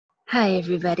Hi,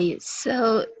 everybody.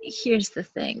 So here's the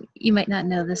thing. You might not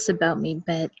know this about me,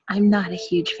 but I'm not a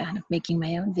huge fan of making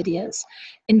my own videos.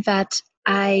 In fact,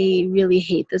 I really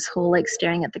hate this whole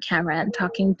staring at the camera and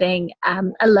talking thing.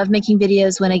 I love making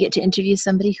videos when I get to interview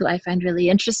somebody who I find really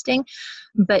interesting,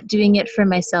 but doing it for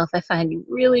myself I find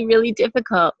really, really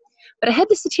difficult. But I had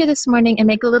to sit here this morning and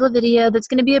make a little video that's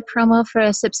going to be a promo for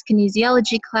a SIPS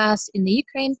kinesiology class in the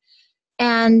Ukraine.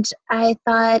 And I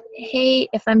thought, hey,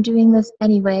 if I'm doing this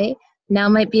anyway, now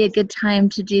might be a good time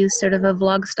to do sort of a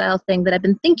vlog style thing that I've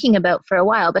been thinking about for a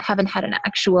while, but haven't had an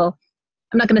actual,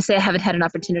 I'm not going to say I haven't had an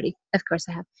opportunity. Of course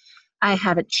I have. I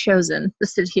haven't chosen to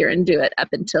sit here and do it up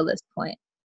until this point.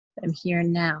 But I'm here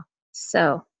now.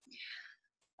 So,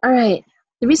 all right.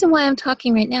 The reason why I'm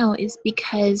talking right now is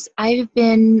because I've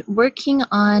been working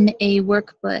on a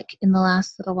workbook in the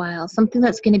last little while, something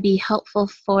that's going to be helpful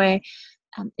for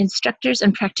instructors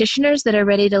and practitioners that are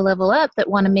ready to level up, that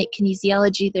want to make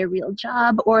kinesiology their real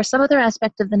job or some other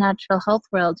aspect of the natural health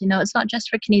world. You know, it's not just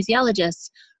for kinesiologists.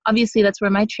 Obviously, that's where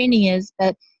my training is,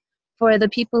 but for the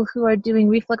people who are doing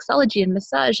reflexology and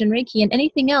massage and Reiki and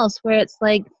anything else where it's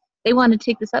like they want to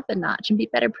take this up a notch and be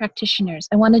better practitioners.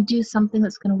 I want to do something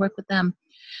that's going to work with them.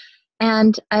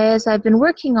 And as I've been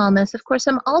working on this, of course,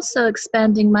 I'm also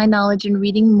expanding my knowledge and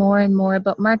reading more and more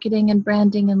about marketing and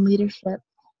branding and leadership,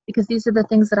 because these are the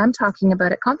things that I'm talking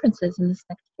about at conferences in this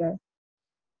next year.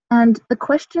 And the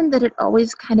question that it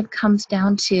always kind of comes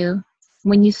down to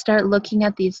when you start looking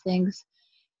at these things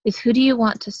is, who do you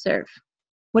want to serve?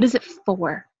 What is it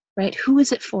for, right? Who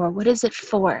is it for? What is it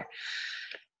for?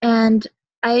 And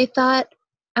I thought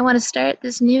I want to start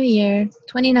this new year,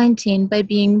 2019, by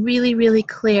being really, really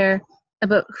clear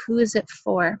about who is it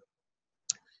for.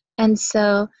 And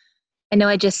so I know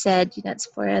I just said, you know, it's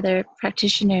for other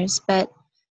practitioners, but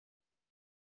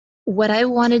what I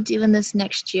want to do in this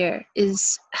next year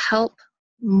is help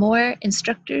more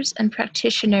instructors and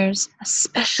practitioners,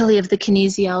 especially of the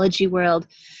kinesiology world,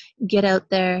 get out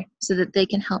there so that they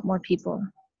can help more people.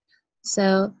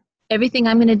 So everything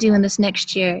I'm going to do in this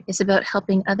next year is about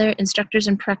helping other instructors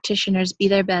and practitioners be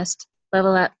their best,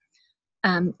 level up,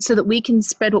 so that we can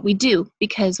spread what we do,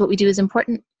 because what we do is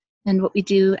important. And what we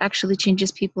do actually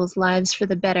changes people's lives for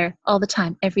the better all the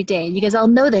time, every day. You guys all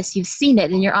know this. You've seen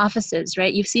it in your offices,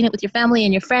 right? You've seen it with your family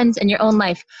and your friends and your own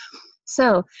life.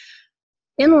 So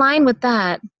in line with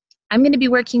that, I'm going to be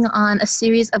working on a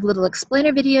series of little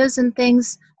explainer videos and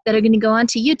things that are going to go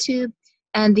onto YouTube.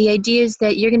 And the idea is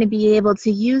that you're going to be able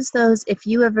to use those if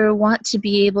you ever want to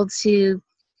be able to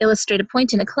illustrate a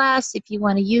point in a class, if you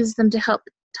want to use them to help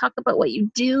talk about what you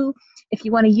do, if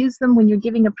you want to use them when you're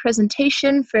giving a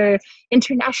presentation for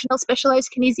International Specialized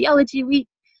Kinesiology Week,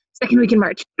 second week in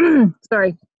March.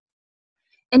 Sorry.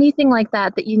 Anything like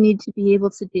that that you need to be able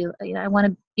to do. You know, I want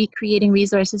to be creating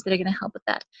resources that are going to help with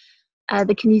that.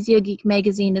 The Kinesio Geek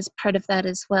magazine is part of that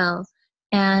as well.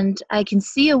 And I can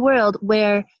see a world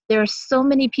where there are so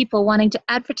many people wanting to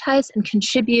advertise and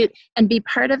contribute and be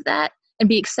part of that and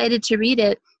be excited to read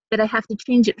it, that I have to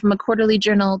change it from a quarterly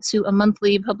journal to a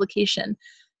monthly publication.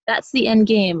 That's the end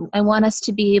game. I want us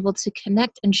to be able to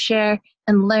connect and share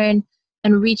and learn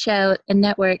and reach out and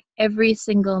network every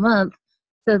single month,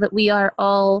 so that we are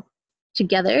all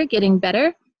together getting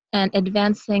better and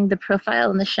advancing the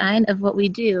profile and the shine of what we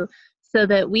do, so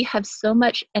that we have so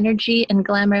much energy and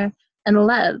glamour and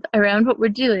love around what we're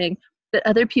doing that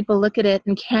other people look at it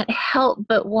and can't help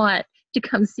but want to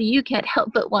come see you, can't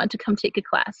help but want to come take a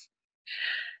class.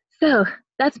 So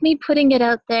that's me putting it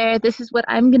out there. This is what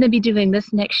I'm going to be doing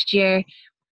this next year.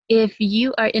 If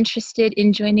you are interested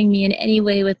in joining me in any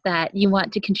way with that, you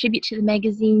want to contribute to the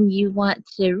magazine, you want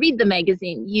to read the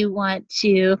magazine, you want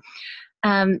to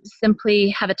simply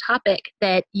have a topic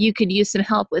that you could use some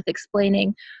help with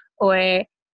explaining, or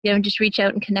just reach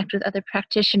out and connect with other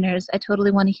practitioners, I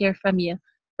totally want to hear from you.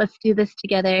 Let's do this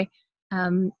together.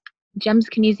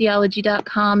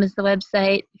 gemskinesiology.com is the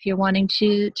website if you're wanting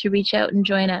to reach out and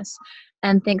join us.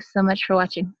 And thanks so much for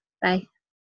watching. Bye.